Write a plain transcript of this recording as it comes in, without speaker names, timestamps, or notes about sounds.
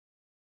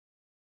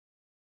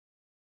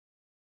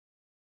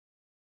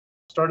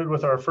started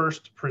with our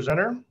first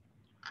presenter,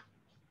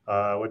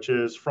 which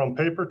is From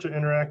Paper to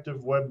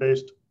Interactive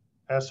Web-Based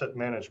Asset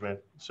Management,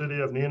 City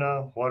of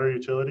Neenah Water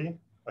Utility,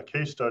 a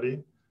case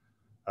study.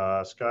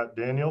 Scott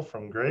Daniel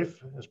from Graef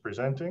is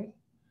presenting.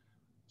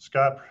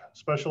 Scott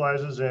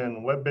specializes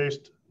in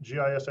web-based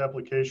GIS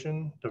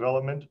application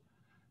development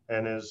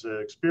and is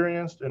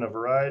experienced in a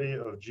variety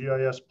of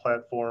GIS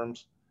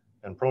platforms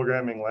and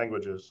programming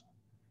languages.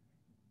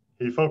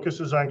 He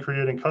focuses on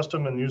creating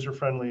custom and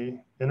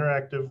user-friendly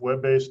interactive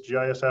web-based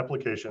GIS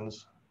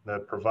applications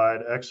that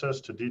provide access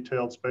to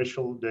detailed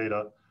spatial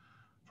data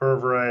for a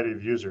variety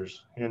of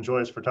users. He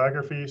enjoys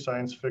photography,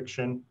 science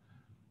fiction,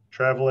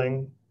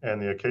 traveling,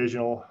 and the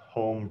occasional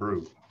home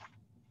brew.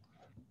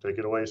 Take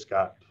it away,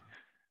 Scott.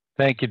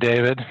 Thank you,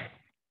 David.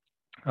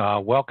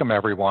 Welcome,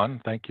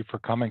 everyone. Thank you for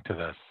coming to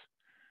this.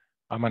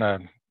 I'm going to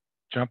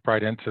jump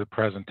right into the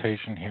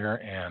presentation here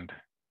and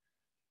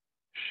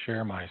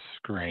share my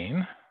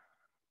screen.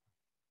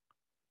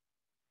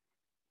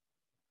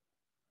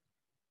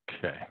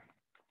 Okay.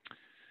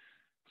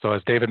 So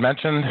as David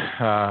mentioned,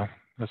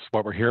 this is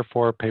what we're here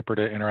for, paper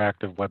to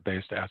interactive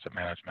web-based asset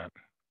management.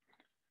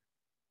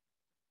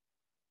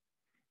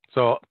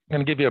 So I'm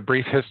going to give you a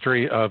brief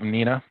history of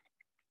Neenah,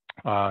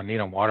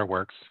 Neenah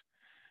Waterworks.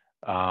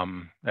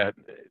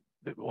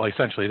 Well,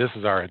 essentially, this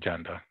is our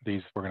agenda.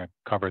 We're going to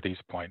cover these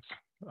points.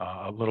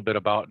 A little bit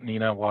about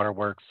Neenah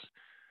Waterworks,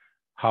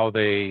 how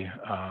they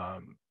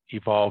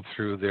evolved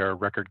through their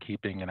record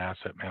keeping and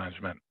asset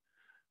management,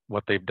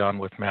 what they've done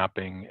with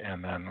mapping,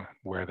 and then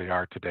where they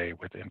are today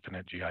with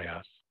Infinite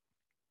GIS.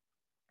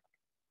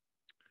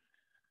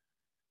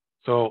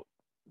 So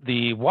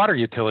the water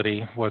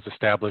utility was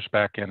established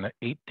back in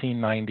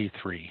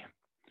 1893.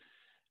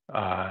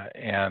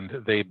 And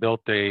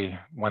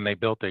when they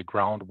built a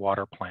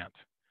groundwater plant.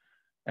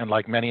 And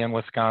like many in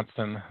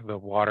Wisconsin, the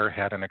water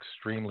had an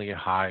extremely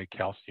high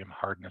calcium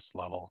hardness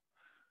level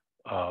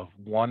of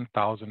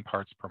 1,000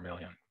 parts per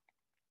million.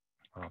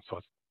 So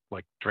it's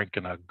like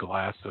drinking a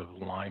glass of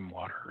lime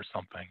water or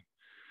something.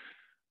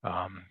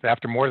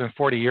 After more than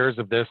 40 years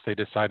of this, they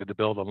decided to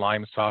build a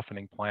lime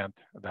softening plant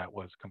that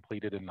was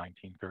completed in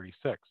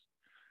 1936.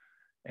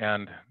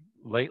 And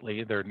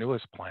lately, their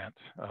newest plant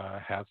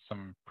has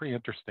some pretty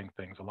interesting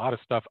things. A lot of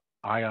stuff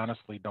I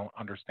honestly don't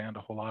understand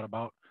a whole lot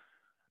about.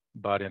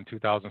 But in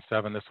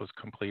 2007, this was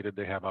completed.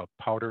 They have a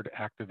powdered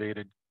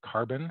activated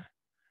carbon,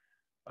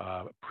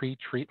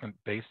 pre-treatment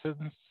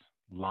basins,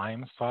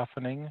 lime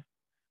softening,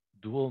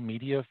 dual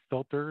media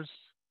filters,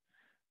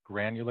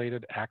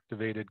 granulated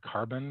activated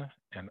carbon,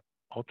 and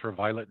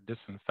ultraviolet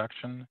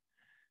disinfection,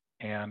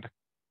 and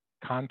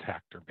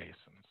contactor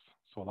basins.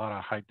 So a lot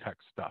of high-tech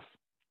stuff.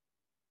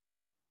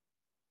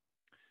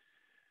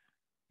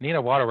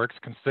 Neenah Waterworks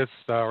consists,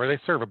 or they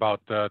serve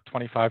about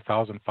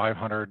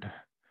 25,500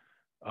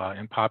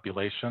 in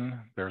population.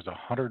 There's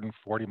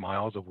 140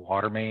 miles of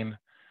water main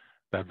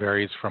that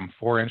varies from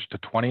 4-inch to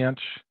 20-inch.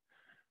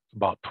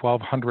 About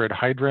 1,200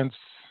 hydrants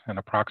and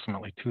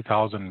approximately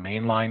 2,000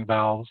 mainline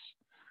valves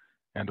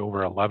and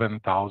over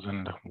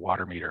 11,000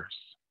 water meters.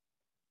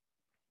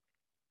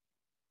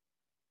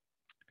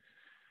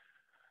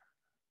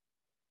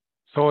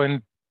 So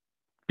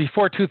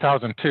before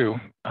 2002,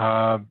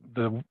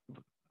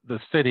 the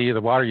city, the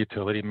water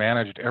utility,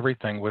 managed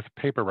everything with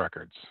paper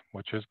records,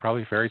 which is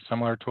probably very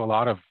similar to a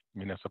lot of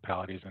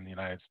municipalities in the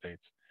United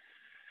States.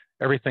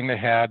 Everything they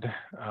had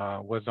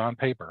was on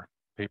paper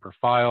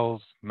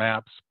files,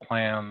 maps,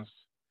 plans,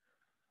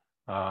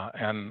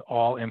 and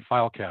all in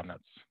file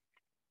cabinets.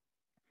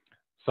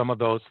 Some of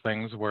those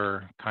things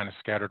were kind of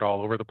scattered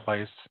all over the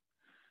place,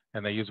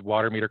 and they used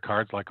water meter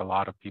cards like a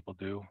lot of people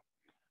do.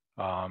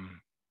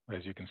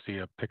 As you can see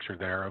a picture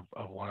there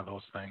of one of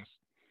those things.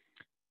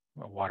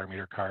 Water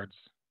meter cards,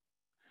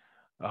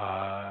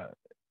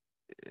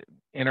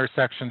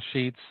 intersection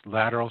sheets,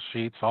 lateral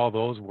sheets, all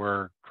those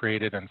were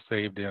created and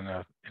saved in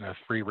a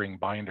 3-ring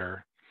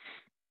binder,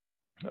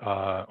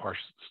 or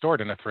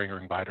stored in a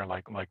 3-ring binder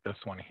like this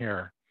one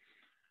here.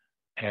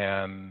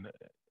 And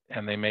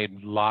they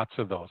made lots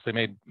of those.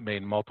 They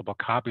made multiple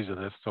copies of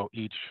this, so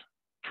each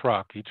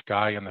truck, each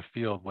guy in the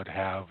field would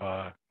have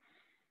a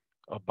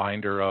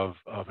binder of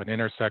an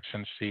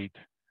intersection sheet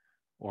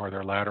or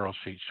their lateral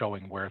sheet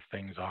showing where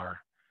things are.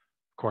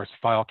 Of course,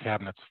 file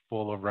cabinets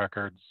full of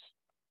records,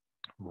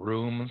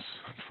 rooms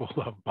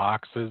full of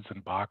boxes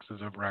and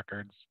boxes of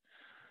records.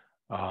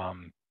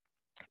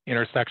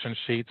 Intersection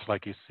sheets,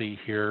 like you see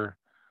here,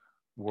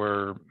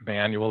 were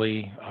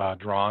manually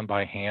drawn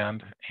by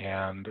hand,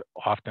 and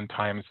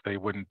oftentimes they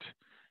wouldn't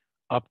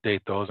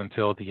update those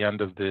until the end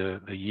of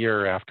the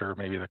year after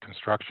maybe the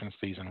construction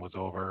season was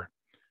over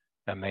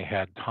and they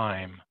had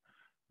time.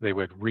 They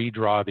would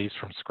redraw these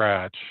from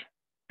scratch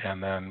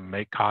and then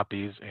make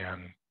copies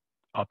and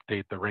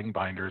update the ring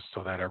binders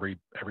so that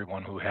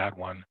everyone who had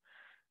one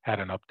had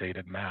an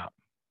updated map.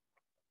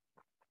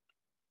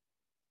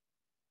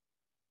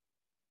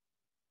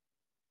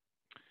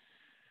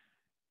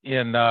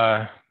 In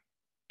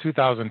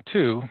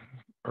 2002,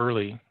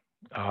 early,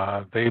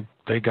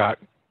 they got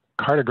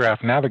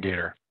Cartograph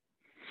Navigator.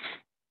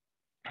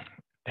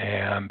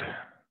 And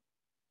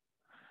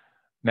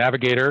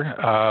Navigator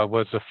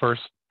was the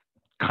first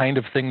kind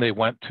of thing they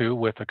went to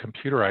with a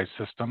computerized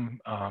system,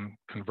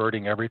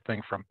 converting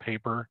everything from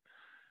paper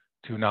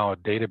to now a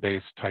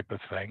database type of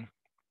thing.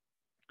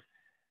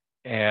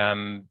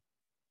 And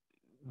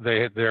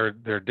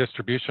their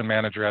distribution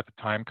manager at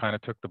the time kind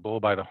of took the bull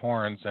by the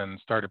horns and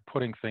started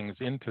putting things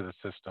into the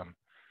system.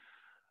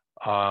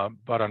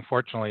 But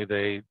unfortunately,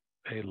 they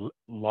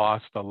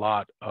lost a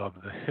lot of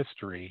the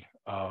history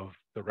of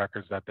the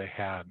records that they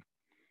had.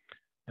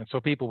 And so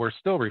people were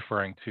still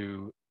referring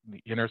to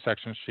the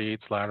intersection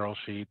sheets, lateral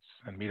sheets,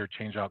 and meter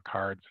changeout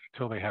cards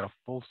until they had a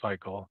full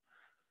cycle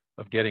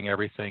of getting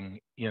everything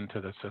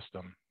into the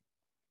system.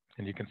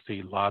 And you can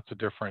see lots of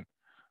different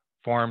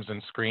forms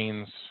and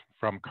screens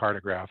from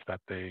Cartograph that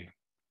they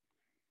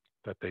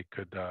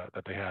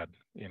had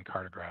in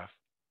Cartograph.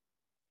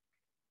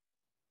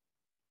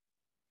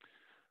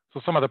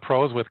 So some of the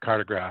pros with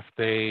Cartograph,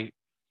 they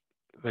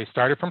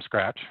started from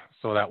scratch,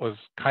 so that was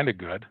kind of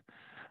good.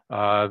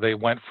 They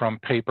went from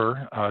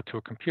paper to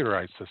a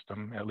computerized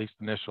system, at least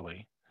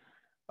initially.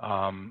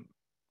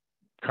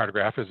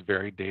 Cartograph is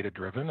very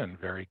data-driven and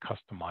very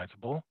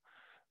customizable,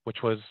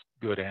 which was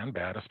good and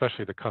bad,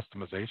 especially the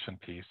customization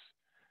piece.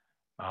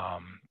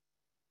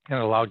 And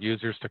it allowed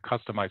users to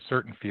customize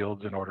certain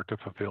fields in order to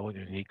fulfill a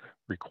unique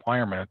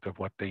requirement of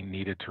what they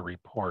needed to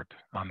report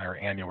on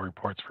their annual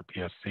reports for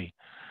PSC.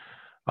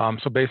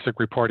 So basic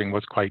reporting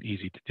was quite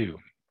easy to do.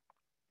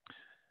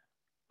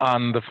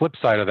 On the flip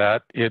side of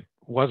that, it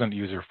wasn't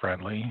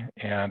user-friendly,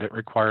 and it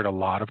required a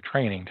lot of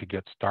training to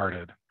get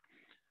started.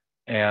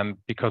 And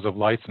because of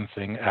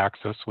licensing,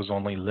 access was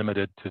only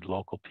limited to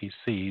local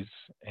PCs,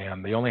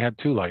 and they only had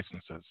 2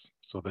 licenses.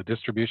 So the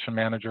distribution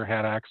manager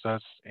had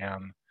access,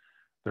 and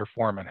their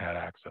foreman had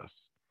access.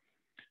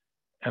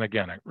 And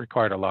again, it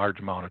required a large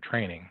amount of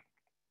training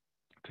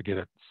to get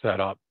it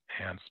set up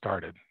and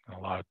started, and a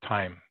lot of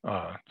time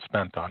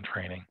spent on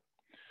training.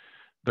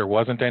 There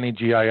wasn't any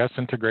GIS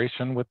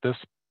integration with this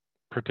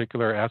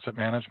particular asset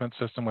management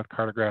system with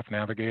Cartograph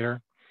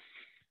Navigator.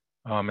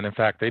 And in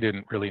fact, they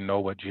didn't really know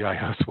what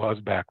GIS was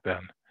back then.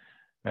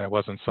 And it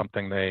wasn't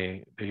something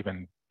they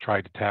even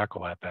tried to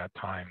tackle at that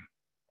time.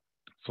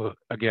 So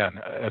again,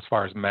 as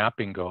far as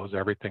mapping goes,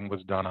 everything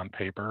was done on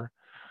paper.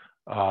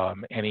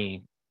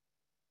 Any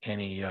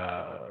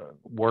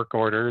work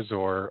orders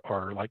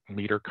or like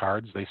meter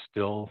cards, they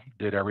still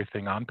did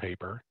everything on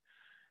paper.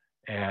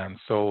 And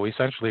so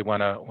essentially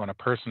when a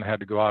person had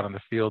to go out in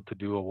the field to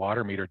do a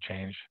water meter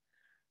change,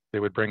 they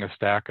would bring a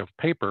stack of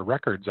paper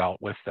records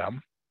out with them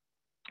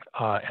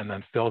and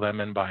then fill them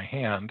in by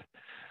hand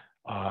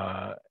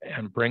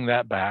and bring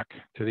that back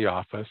to the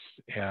office.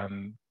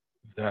 And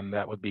then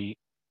that would be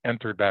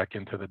entered back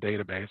into the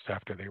database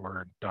after they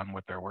were done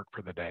with their work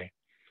for the day.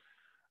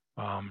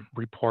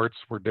 Reports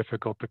were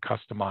difficult to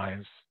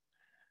customize,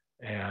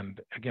 and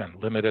again,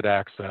 limited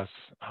access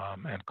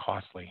and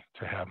costly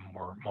to have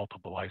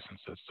multiple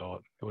licenses.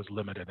 So it was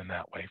limited in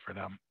that way for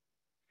them.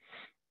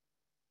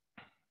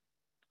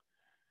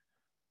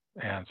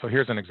 And so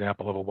here's an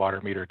example of a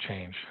water meter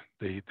change.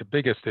 The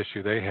biggest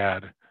issue they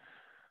had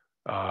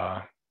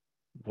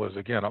was,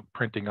 again,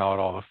 printing out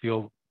all the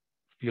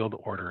field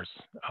orders,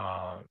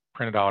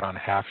 printed out on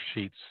half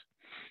sheets,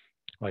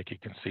 like you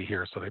can see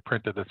here. So they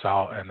printed this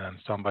out, and then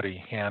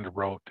somebody hand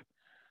wrote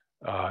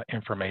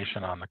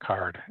information on the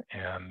card.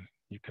 And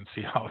you can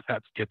see how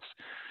that gets,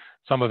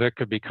 some of it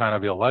could be kind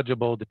of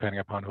illegible depending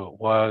upon who it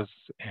was,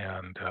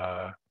 and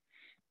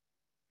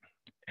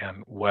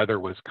weather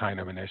was kind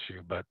of an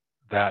issue, but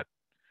that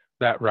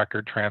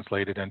record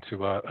translated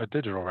into a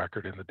digital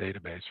record in the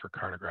database for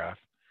Cartograph.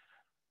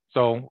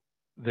 So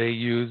they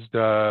used,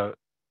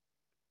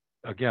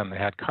 again, they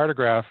had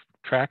Cartograph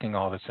tracking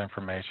all this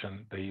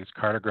information. They used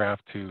Cartograph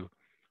to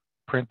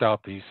print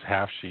out these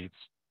half sheets,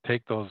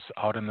 take those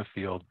out in the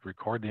field,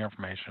 record the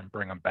information,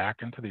 bring them back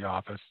into the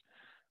office,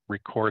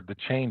 record the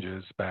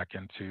changes back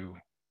into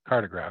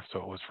Cartograph. So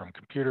it was from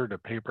computer to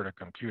paper to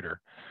computer.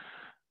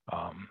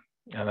 And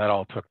that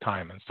all took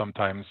time, and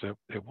sometimes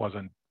it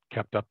wasn't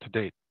kept up to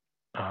date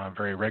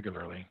very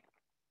regularly.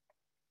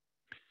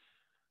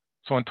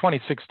 So in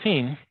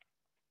 2016,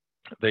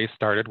 they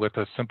started with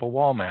a simple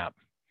wall map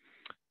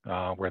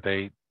where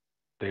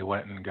they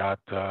went and got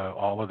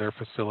all of their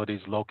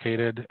facilities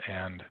located,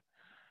 and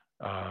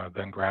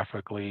then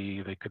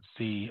graphically they could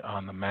see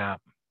on the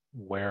map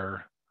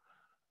where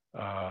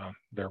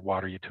their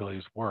water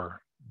utilities were,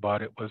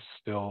 but it was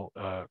still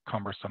a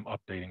cumbersome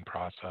updating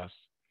process.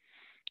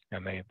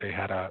 And they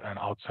had an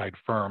outside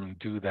firm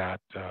do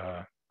that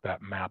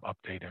map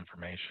update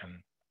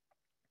information.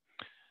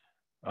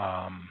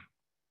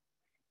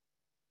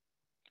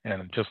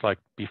 And just like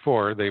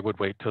before, they would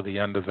wait till the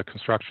end of the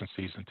construction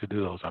season to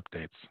do those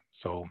updates.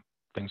 So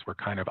things were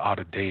kind of out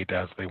of date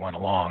as they went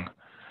along,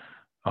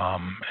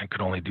 and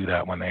could only do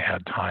that when they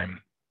had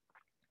time.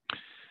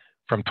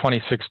 From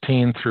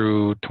 2016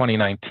 through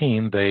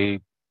 2019, they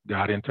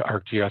got into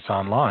ArcGIS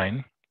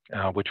Online,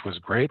 which was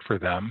great for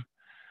them.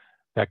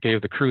 That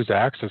gave the crews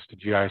access to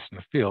GIS in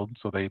the field,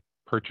 so they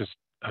purchased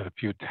a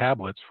few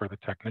tablets for the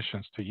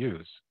technicians to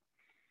use.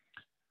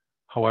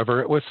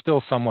 However, it was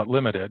still somewhat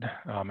limited.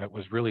 It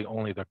was really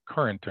only the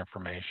current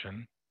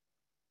information.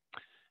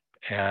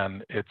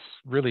 And it's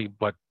really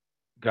what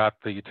got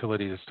the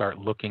utility to start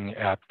looking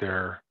at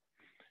their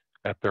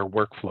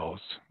workflows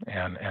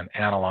and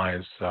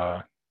analyze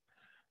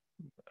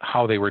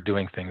how they were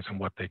doing things and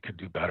what they could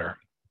do better.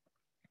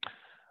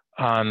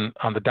 On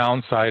the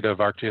downside of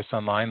ArcGIS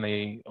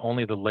Online,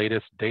 only the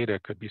latest data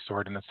could be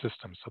stored in the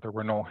system, so there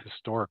were no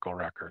historical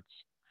records.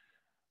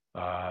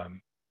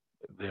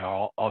 They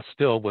all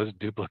still was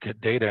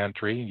duplicate data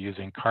entry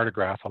using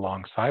Cartograph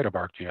alongside of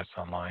ArcGIS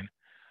Online.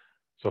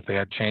 So if they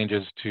had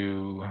changes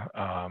to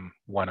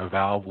when a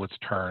valve was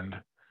turned,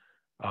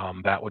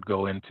 that would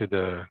go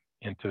into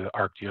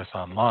ArcGIS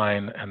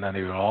Online, and then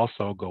they would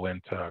also go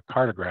into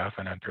Cartograph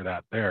and enter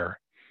that there,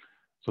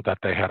 so that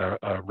they had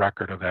a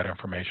record of that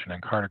information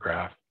in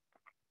Cartograph.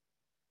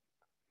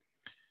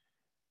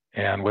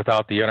 And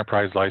without the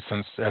enterprise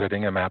license,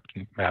 editing and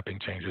mapping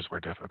changes were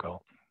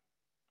difficult.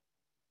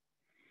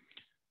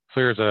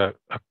 So here's a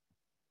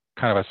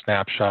kind of a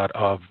snapshot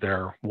of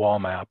their wall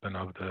map and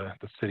of the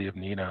City of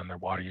Neenah and their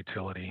water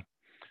utility.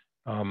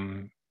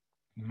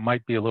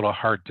 Might be a little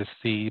hard to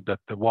see, but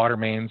the water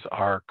mains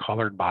are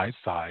colored by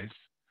size.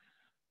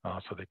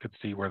 So they could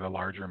see where the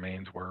larger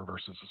mains were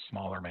versus the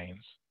smaller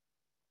mains.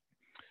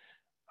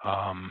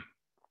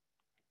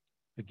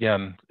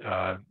 Again,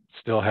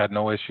 still had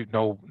no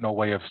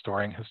way of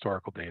storing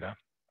historical data,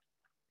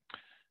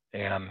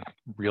 and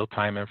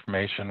real-time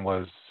information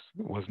was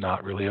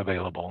not really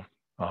available.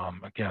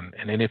 Again,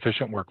 an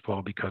inefficient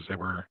workflow because they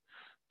were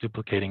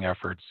duplicating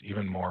efforts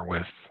even more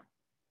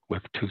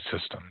with two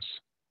systems.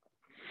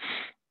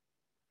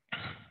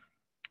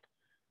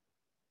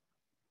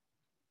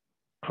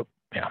 Oh,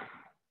 yeah.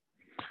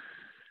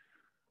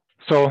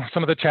 So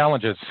some of the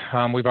challenges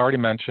we've already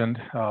mentioned,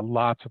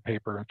 lots of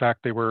paper. In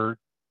fact, they were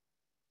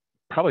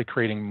probably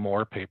creating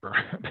more paper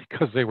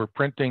because they were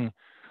printing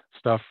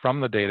stuff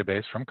from the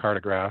database, from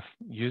Cartograph,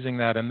 using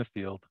that in the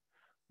field,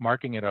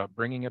 marking it up,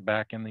 bringing it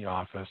back in the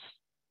office,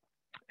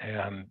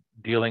 and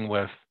dealing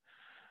with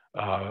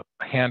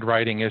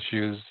handwriting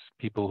issues,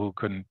 people who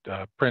couldn't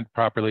print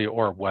properly,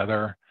 or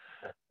weather.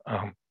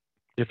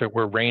 If it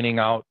were raining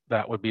out,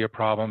 that would be a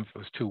problem. If it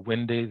was too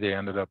windy, they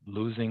ended up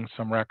losing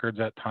some records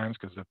at times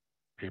because the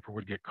paper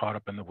would get caught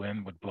up in the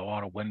wind, would blow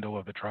out a window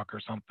of the truck or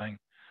something.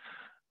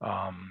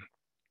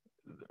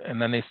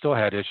 And then they still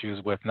had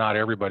issues with not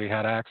everybody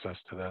had access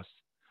to this.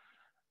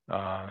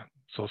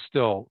 So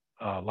still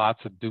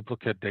lots of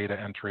duplicate data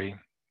entry.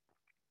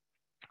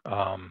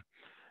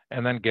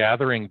 And then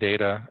gathering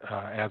data,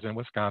 as in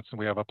Wisconsin,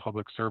 we have a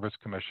public service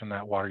commission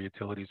that water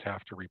utilities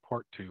have to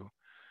report to.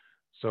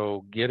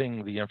 So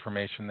getting the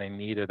information they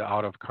needed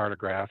out of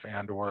Cartograph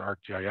and or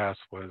ArcGIS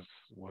was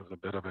a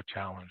bit of a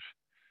challenge.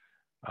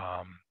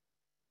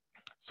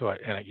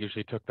 And it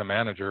usually took the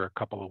manager a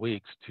couple of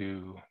weeks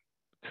to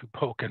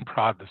poke and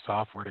prod the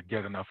software to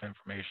get enough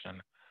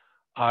information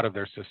out of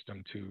their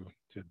system to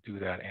do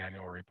that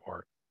annual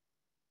report.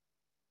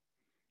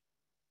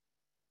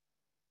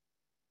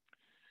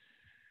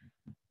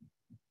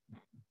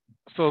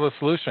 So the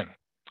solution,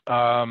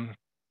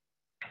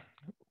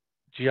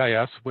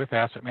 GIS with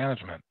asset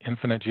management,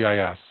 Infinite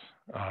GIS.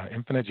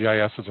 Infinite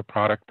GIS is a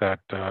product that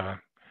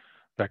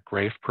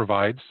Graef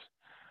provides.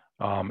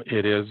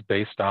 It is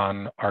based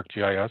on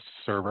ArcGIS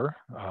Server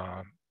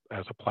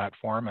as a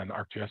platform and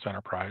ArcGIS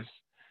Enterprise.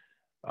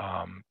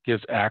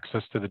 Gives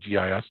access to the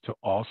GIS to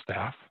all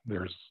staff.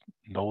 There's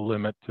no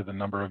limit to the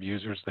number of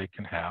users they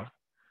can have.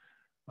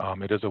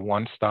 It is a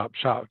one-stop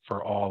shop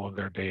for all of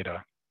their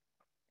data,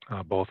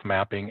 both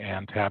mapping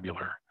and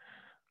tabular,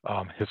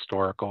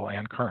 historical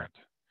and current.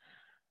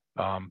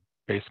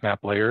 Base map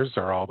layers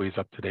are always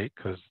up to date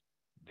because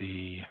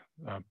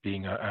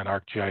being an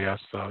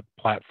ArcGIS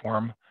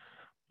platform,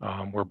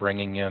 we're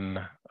bringing in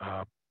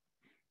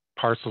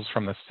parcels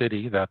from the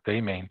city that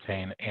they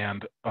maintain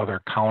and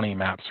other county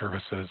map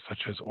services such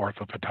as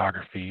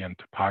orthophotography and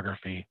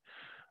topography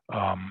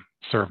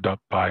served up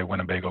by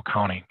Winnebago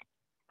County.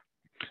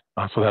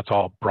 So that's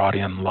all brought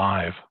in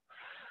live.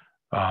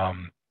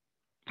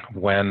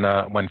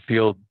 When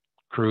field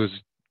crews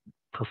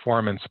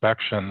perform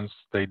inspections,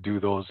 they do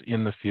those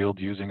in the field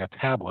using a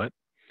tablet,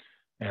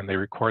 and they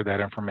record that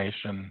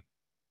information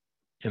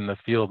in the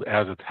field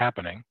as it's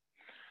happening.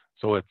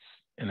 So it's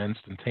an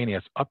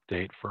instantaneous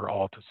update for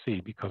all to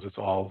see because it's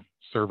all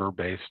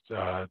server-based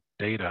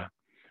data.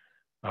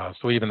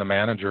 So even the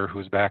manager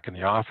who's back in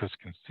the office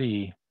can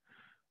see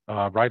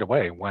right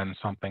away when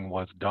something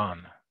was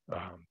done.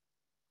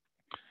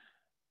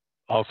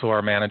 Also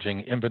are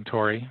managing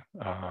inventory.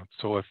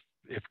 So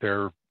if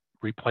they're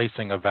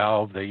replacing a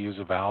valve, they use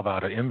a valve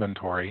out of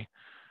inventory,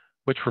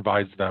 which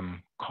provides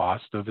them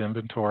cost of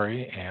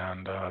inventory,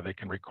 and they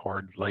can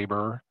record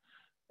labor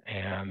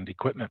and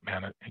equipment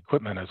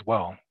as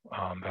well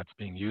that's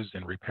being used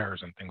in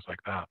repairs and things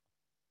like that.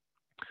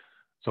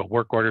 So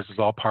work orders is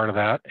all part of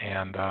that,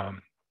 and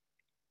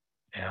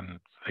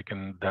they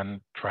can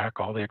then track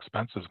all the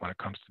expenses when it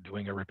comes to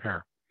doing a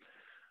repair.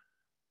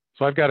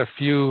 So I've got a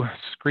few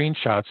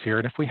screenshots here,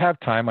 and if we have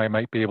time, I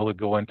might be able to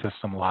go into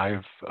some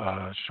live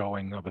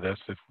showing of this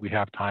if we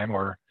have time,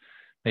 or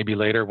maybe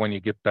later when you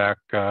get back,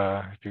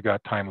 if you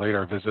got time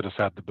later, visit us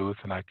at the booth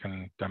and I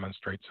can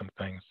demonstrate some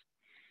things.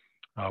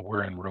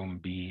 We're in room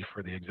B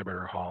for the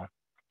exhibitor hall.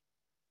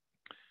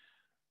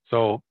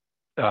 So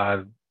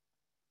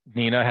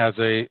Neenah has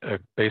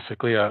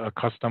basically a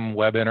custom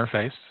web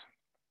interface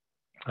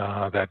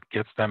that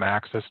gets them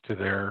access to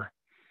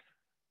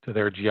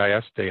their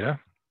GIS data.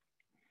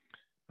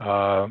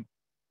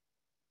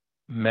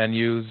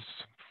 Menus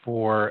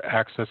for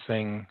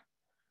accessing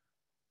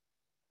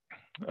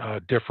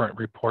different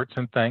reports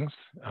and things.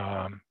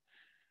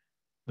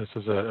 This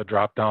is a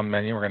drop-down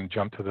menu. We're going to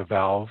jump to the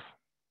valve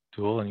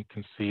tool, and you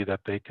can see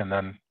that they can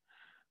then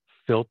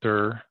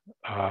filter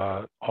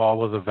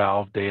all of the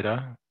valve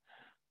data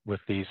with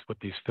these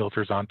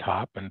filters on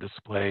top and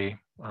display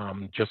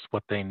just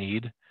what they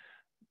need.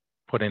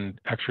 Put in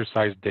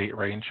exercise date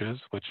ranges,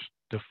 which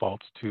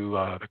defaults to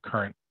the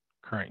current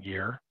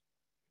year.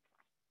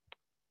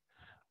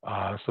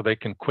 So they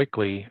can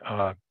quickly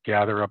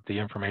gather up the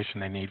information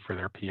they need for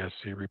their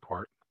PSC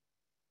report.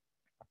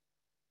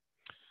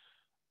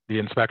 The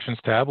inspections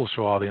tab will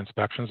show all the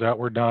inspections that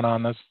were done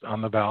on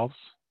the valves.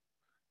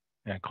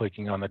 And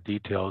clicking on the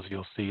details,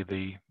 you'll see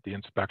the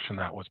inspection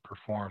that was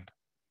performed.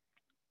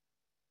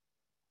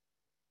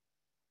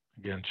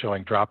 Again,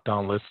 showing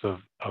drop-down lists of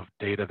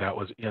data that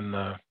was in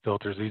the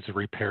filters. These are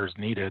repairs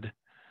needed.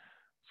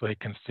 So they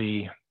can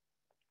see,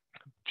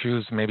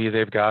 choose, maybe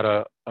they've got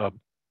a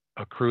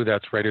crew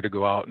that's ready to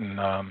go out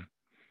and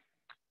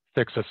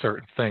fix a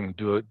certain thing,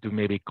 do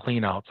maybe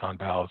clean outs on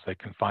valves. They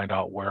can find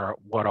out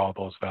what all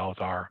those valves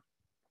are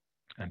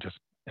and just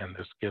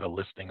get a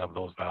listing of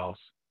those valves.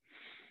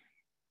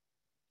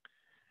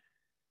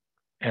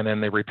 And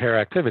then the repair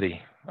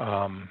activity.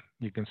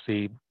 You can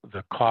see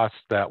the costs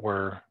that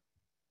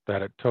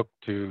it took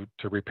to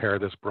repair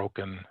this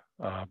broken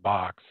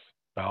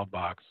valve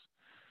box.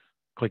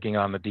 Clicking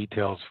on the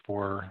details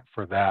for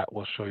that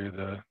will show you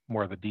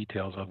more of the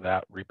details of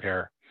that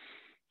repair.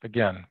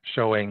 Again,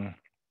 showing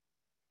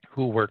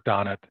who worked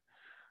on it,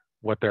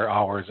 what their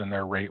hours and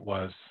their rate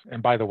was.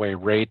 And by the way,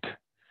 rate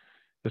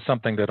is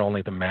something that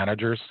only the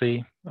managers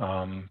see.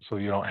 So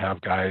you don't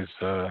have guys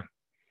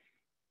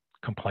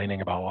complaining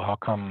about, well, how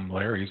come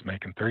Larry's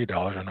making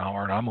 $30 an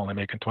hour and I'm only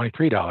making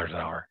 $23 an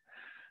hour?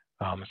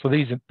 So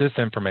this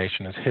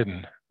information is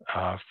hidden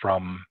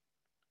from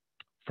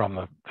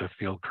the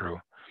field crew.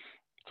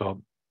 So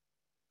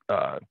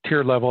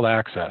tier level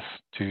access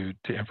to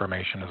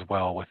information as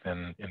well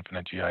within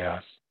Infinite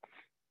GIS.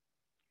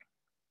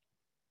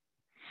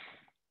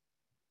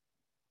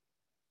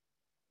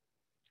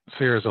 So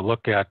here's a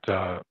look at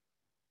a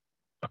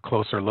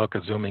closer look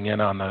at zooming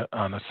in on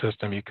the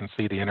system. You can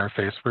see the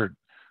interface. We're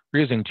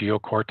using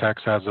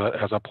GeoCortex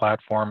as a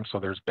platform, so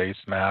there's base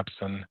maps,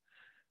 and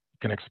you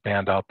can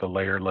expand out the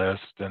layer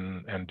list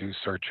and do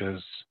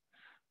searches.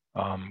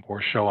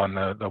 We're showing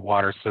the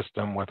water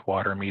system with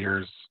water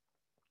meters,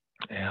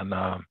 and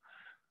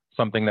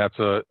something that's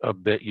a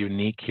bit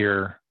unique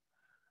here,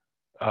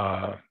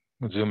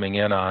 zooming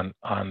in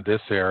on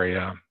this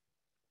area,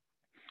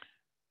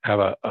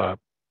 have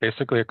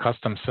basically a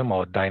custom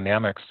symbol, a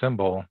dynamic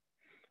symbol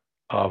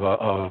of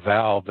a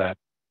valve that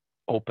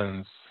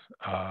opens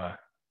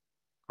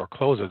or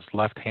closes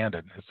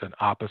left-handed. It's an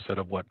opposite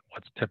of what's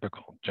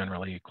typical.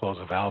 Generally, you close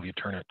a valve, you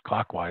turn it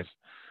clockwise.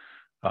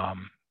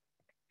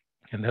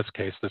 In this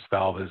case, this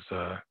valve is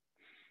a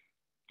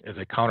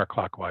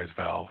counterclockwise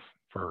valve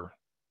for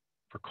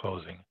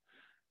closing,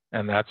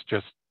 and that's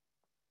just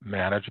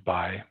managed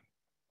by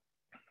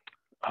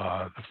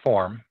the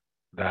form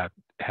that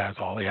has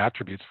all the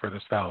attributes for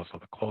this valve. So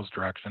the close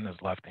direction is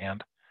left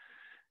hand,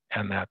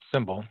 and that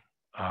symbol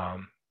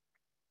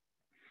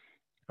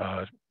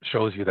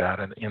shows you that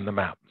in the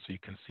map, so you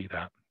can see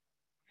that.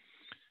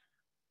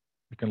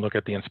 You can look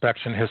at the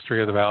inspection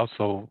history of the valve.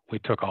 So we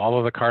took all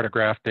of the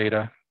cartograph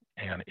data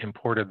and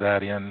imported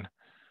that in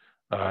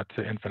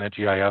to Infinite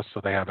GIS,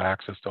 so they have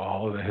access to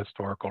all of the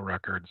historical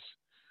records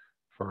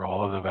for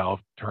all of the valve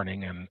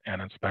turning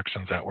and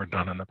inspections that were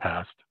done in the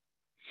past.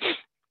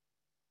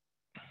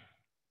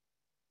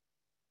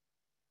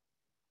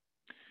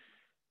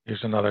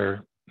 Here's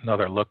another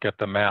look at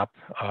the map.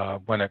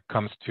 When it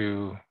comes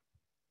to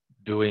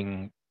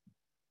doing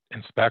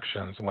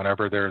inspections,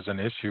 whenever there's an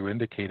issue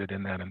indicated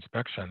in that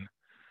inspection,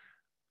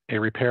 a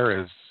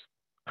repair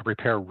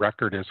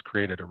record is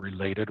created, a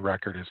related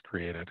record is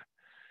created.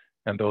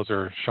 And those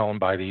are shown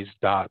by these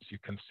dots. You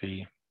can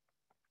see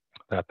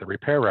that the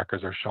repair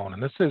records are shown.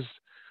 And this is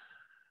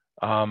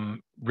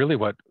really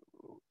what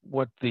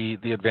the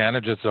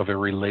advantages of a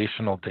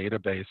relational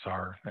database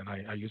are. And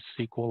I use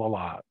SQL a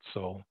lot.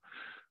 So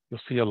you'll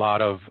see a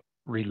lot of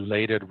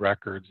related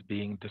records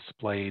being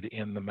displayed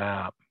in the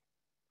map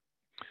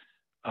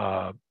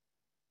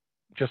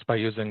just by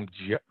using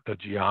the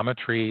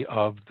geometry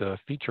of the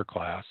feature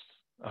class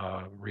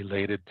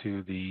related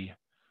to the,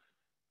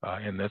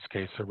 in this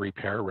case, a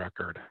repair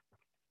record.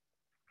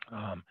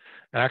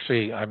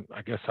 Actually, I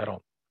guess I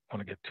don't want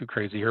to get too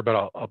crazy here,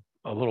 but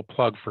a little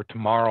plug for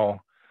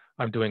tomorrow.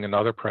 I'm doing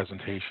another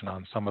presentation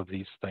on some of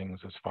these things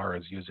as far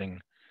as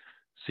using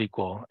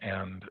SQL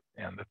and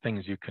the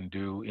things you can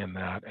do in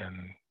that,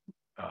 and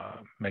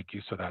make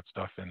use of that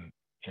stuff in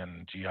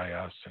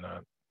GIS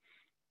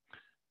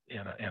in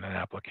an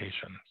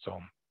application.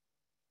 So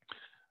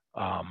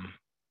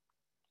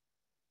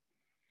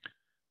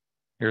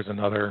here's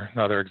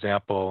another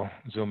example.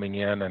 Zooming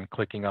in and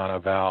clicking on a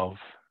valve,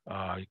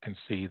 you can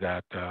see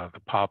that the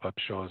pop-up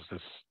shows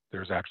this.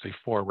 There's actually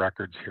 4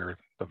 records here: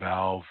 the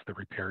valve, the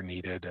repair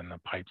needed, and the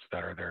pipes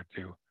that are there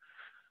too.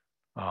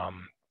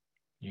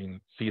 You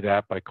can see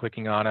that by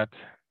clicking on it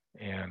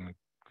and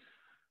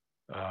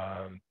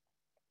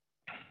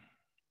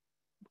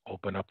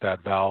open up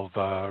that valve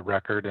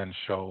record and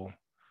show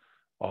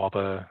all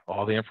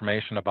the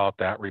information about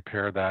that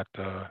repair that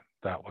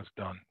was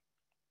done.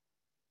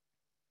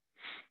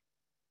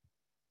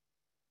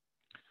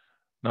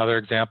 Another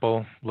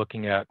example,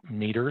 looking at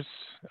meters,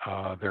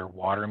 their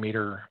water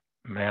meter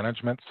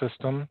management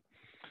system.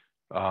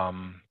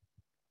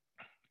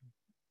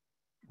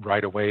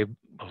 Right away,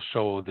 we'll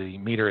show the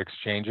meter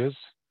exchanges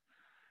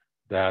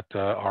that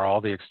are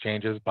all the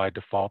exchanges. By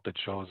default, it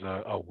shows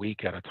a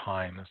week at a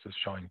time. This is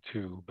showing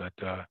 2, but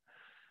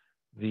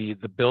the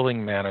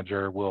billing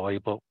manager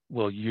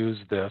will use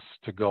this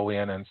to go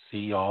in and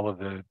see all of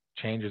the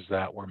changes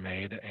that were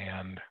made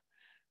and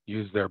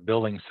use their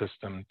billing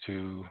system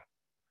to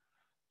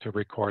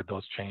record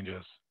those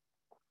changes.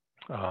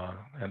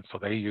 And so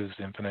they use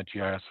Infinite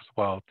GIS as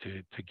well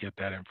to get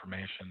that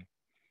information.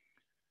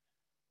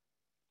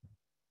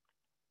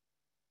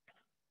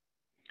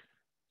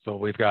 So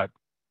we've got,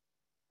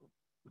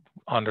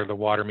 under the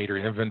water meter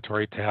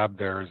inventory tab,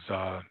 there's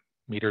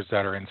meters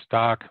that are in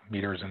stock,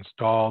 meters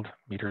installed,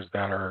 meters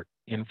that are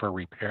in for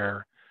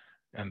repair,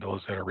 and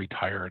those that are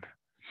retired.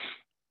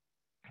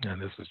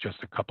 And this is just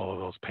a couple of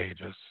those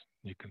pages.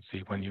 You can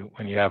see when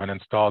you have an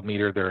installed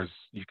meter,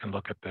 you can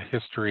look at the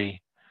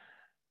history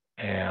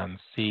and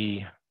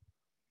see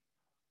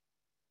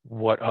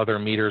what other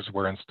meters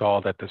were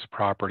installed at this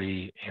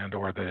property, and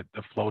or the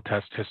flow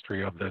test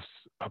history of this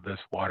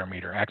water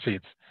meter. Actually,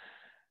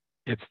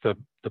 it's the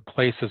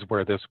places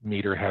where this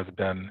meter has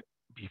been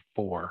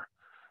before.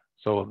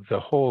 So the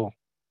whole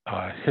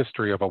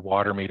history of a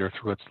water meter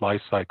through its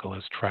life cycle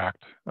is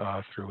tracked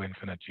through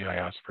Infinite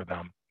GIS for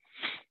them.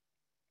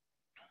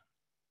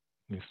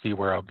 You see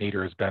where a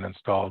meter has been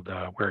installed,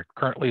 where it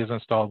currently is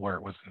installed, where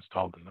it was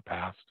installed in the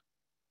past.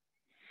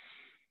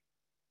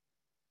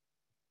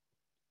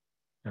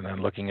 And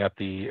then looking at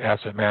the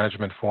asset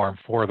management form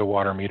for the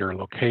water meter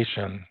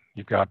location,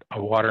 you've got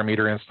a water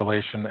meter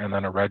installation and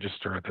then a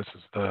register. This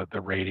is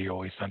the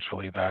radio,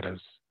 essentially, that is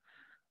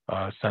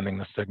sending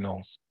the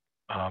signals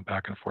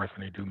back and forth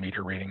when you do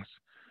meter readings.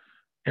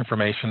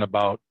 Information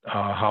about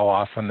how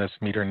often this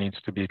meter needs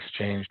to be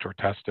exchanged or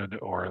tested,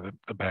 or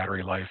the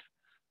battery life,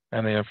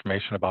 and the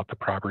information about the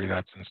property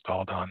that's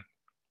installed on.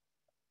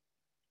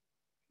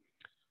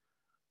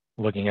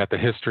 Looking at the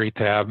history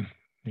tab,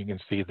 you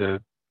can see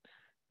the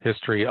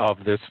history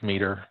of this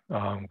meter,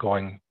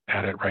 going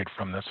at it right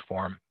from this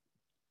form.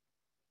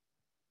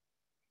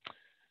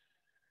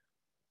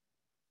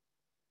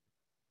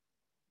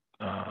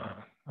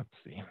 Let's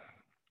see.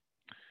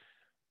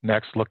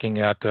 Next, looking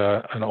at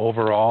an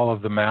overall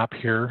of the map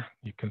here,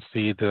 you can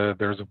see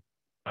there's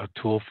a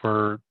tool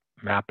for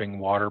mapping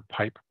water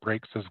pipe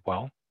breaks as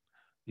well.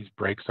 These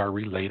breaks are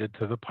related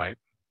to the pipe.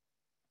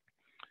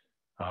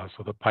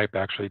 So the pipe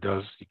actually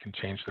you can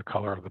change the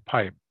color of the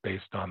pipe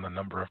based on the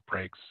number of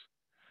breaks.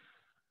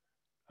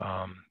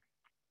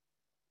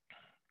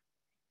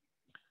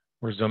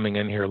 We're zooming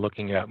in here,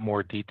 looking at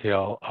more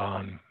detail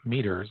on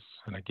meters.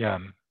 And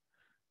again,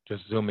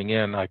 just zooming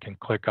in, I can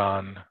click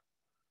on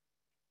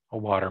a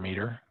water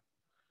meter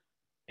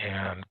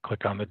and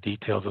click on the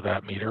details of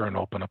that meter and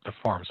open up the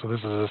form. So this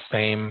is the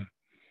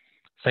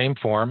same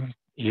form,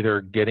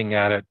 either getting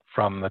at it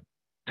from the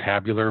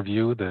tabular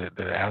view, the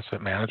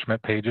asset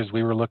management pages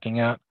we were looking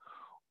at,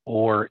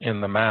 or in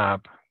the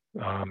map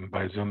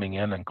by zooming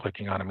in and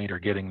clicking on a meter,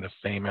 getting the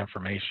same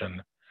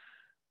information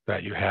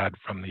that you had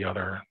from the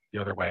other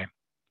way.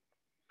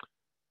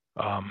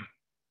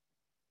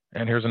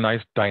 And here's a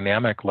nice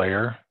dynamic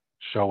layer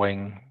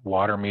showing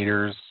water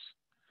meters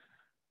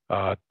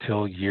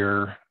till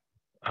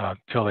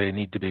they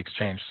need to be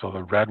exchanged. So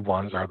the red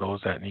ones are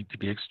those that need to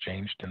be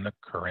exchanged in the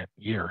current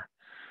year.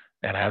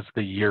 And as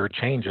the year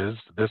changes,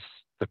 the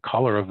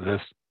color of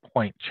this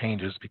point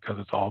changes because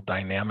it's all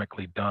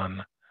dynamically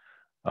done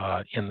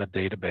in the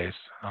database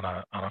on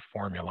a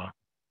formula.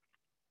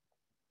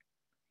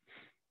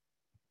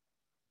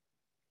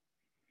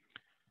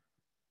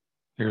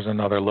 Here's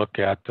another look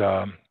at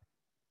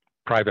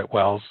private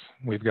wells.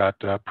 We've got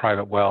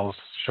private wells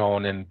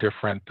shown in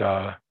different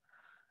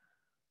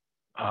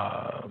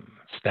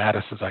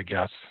statuses, I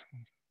guess,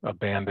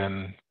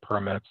 abandoned,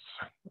 permits,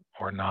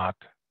 or not.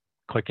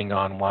 Clicking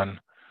on one,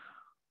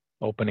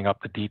 opening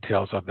up the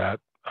details of that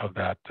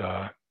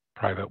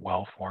private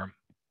well form.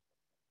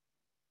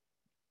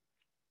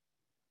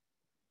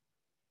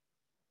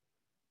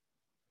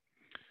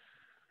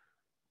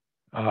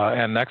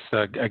 And next,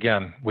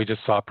 again, we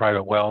just saw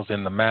private wells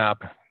in the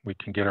map. We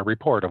can get a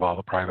report of all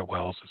the private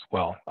wells as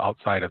well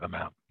outside of the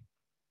map.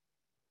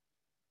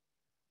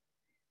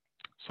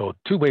 So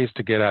 2 ways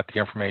to get at the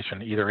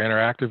information, either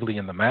interactively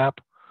in the map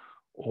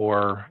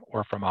or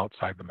from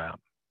outside the map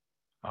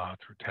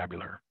through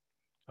tabular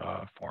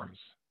forms.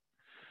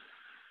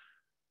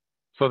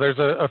 So there's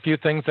a few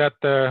things that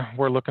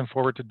we're looking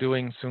forward to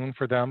doing soon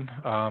for them,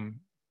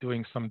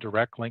 doing some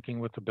direct linking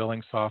with the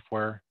billing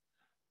software,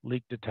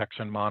 leak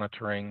detection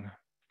monitoring,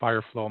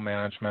 fire flow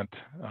management,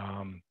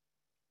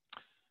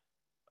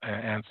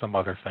 and some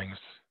other things,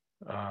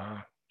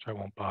 which I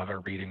won't bother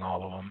reading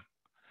all of them.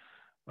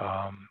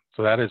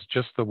 So that is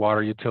just the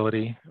water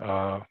utility.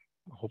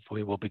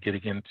 Hopefully we'll be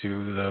getting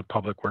into the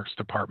Public Works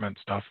Department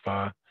stuff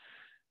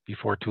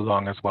before too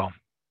long as well.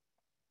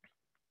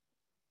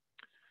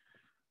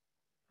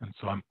 And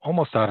so I'm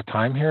almost out of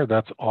time here.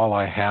 That's all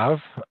I have.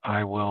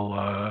 I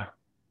will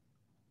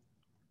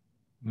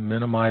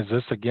minimize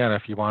this again.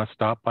 If you want to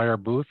stop by our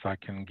booth, I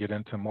can get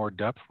into more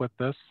depth with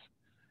this.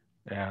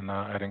 And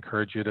I'd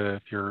encourage you to,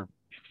 if you're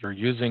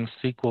using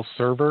SQL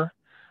Server,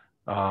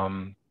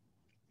 I've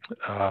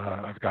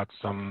got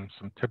some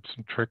tips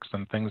and tricks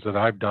and things that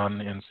I've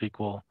done in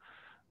SQL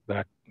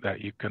that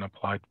you can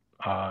apply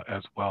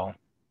as well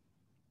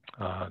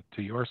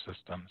to your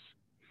systems.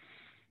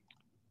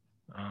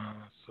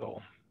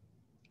 So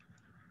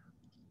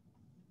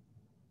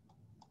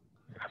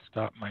I'm gonna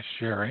stop my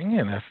sharing,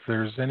 and if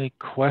there's any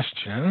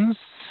questions,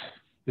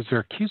 is there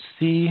a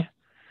QC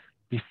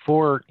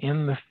before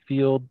in the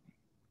field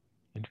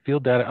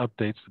data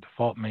updates the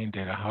default main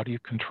data? How do you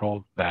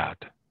control that?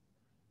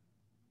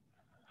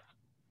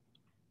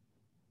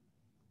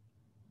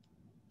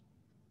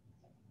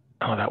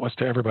 Oh, that was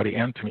to everybody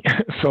and to me.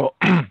 So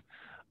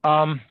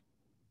I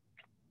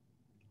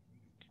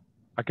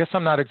guess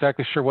I'm not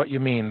exactly sure what you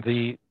mean.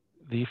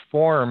 The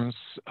forms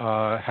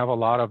have a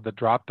lot of the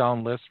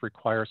drop-down lists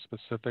require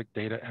specific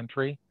data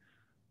entry.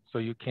 So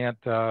you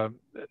can't, kind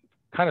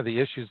of the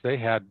issues they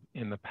had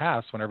in the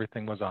past when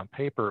everything was on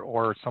paper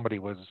or somebody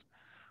was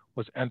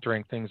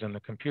entering things in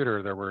the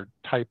computer, there were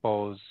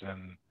typos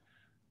and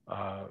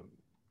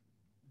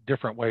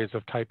different ways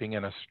of typing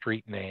in a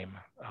street name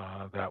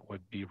that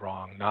would be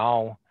wrong.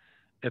 Now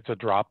it's a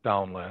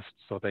drop-down list,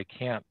 so they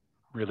can't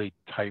really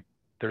type.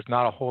 There's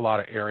not a whole lot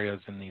of areas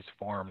in these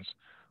forms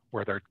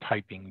where they're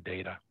typing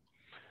data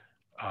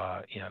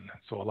in.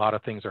 So a lot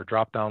of things are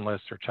drop-down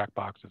lists or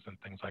checkboxes and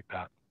things like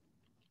that.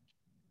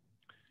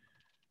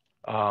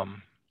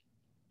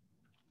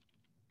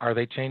 Are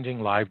they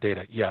changing live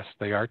data? Yes,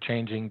 they are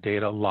changing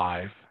data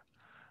live.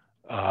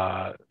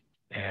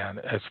 And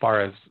as far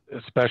as,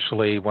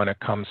 especially when it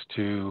comes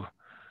to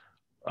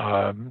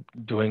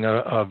doing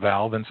a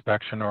valve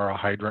inspection or a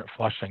hydrant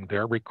flushing,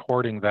 they're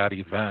recording that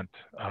event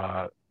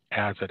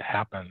as it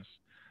happens.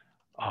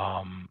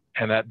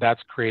 And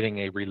that's creating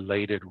a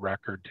related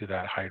record to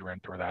that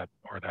hydrant or that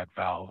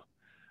valve.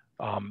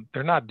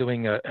 They're not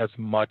doing as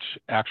much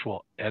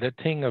actual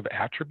editing of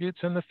attributes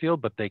in the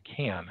field, but they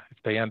can. If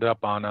they end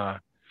up on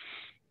a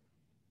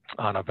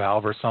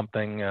valve or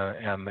something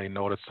and they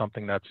notice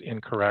something that's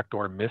incorrect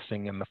or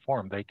missing in the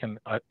form, they can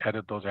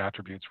edit those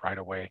attributes right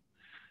away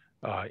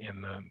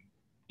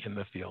in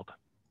the field.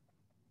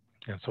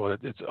 And so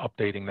it's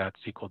updating that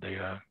SQL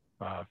data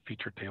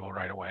feature table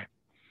right away.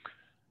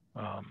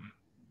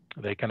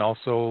 They can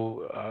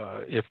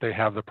also, if they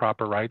have the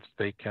proper rights,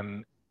 they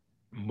can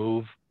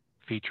move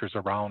features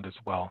around as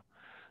well.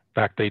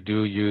 In fact, they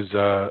do use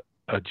a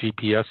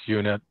GPS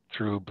unit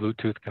through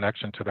Bluetooth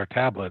connection to their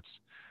tablets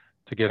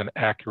to get an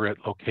accurate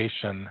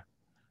location,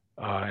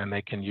 and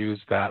they can use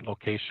that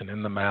location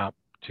in the map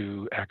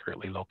to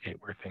accurately locate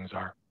where things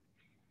are.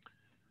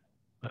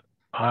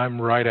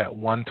 I'm right at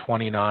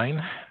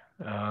 129.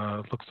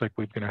 Looks like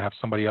we're going to have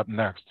somebody up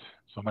next,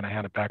 so I'm going to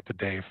hand it back to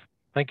Dave.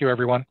 Thank you,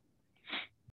 everyone.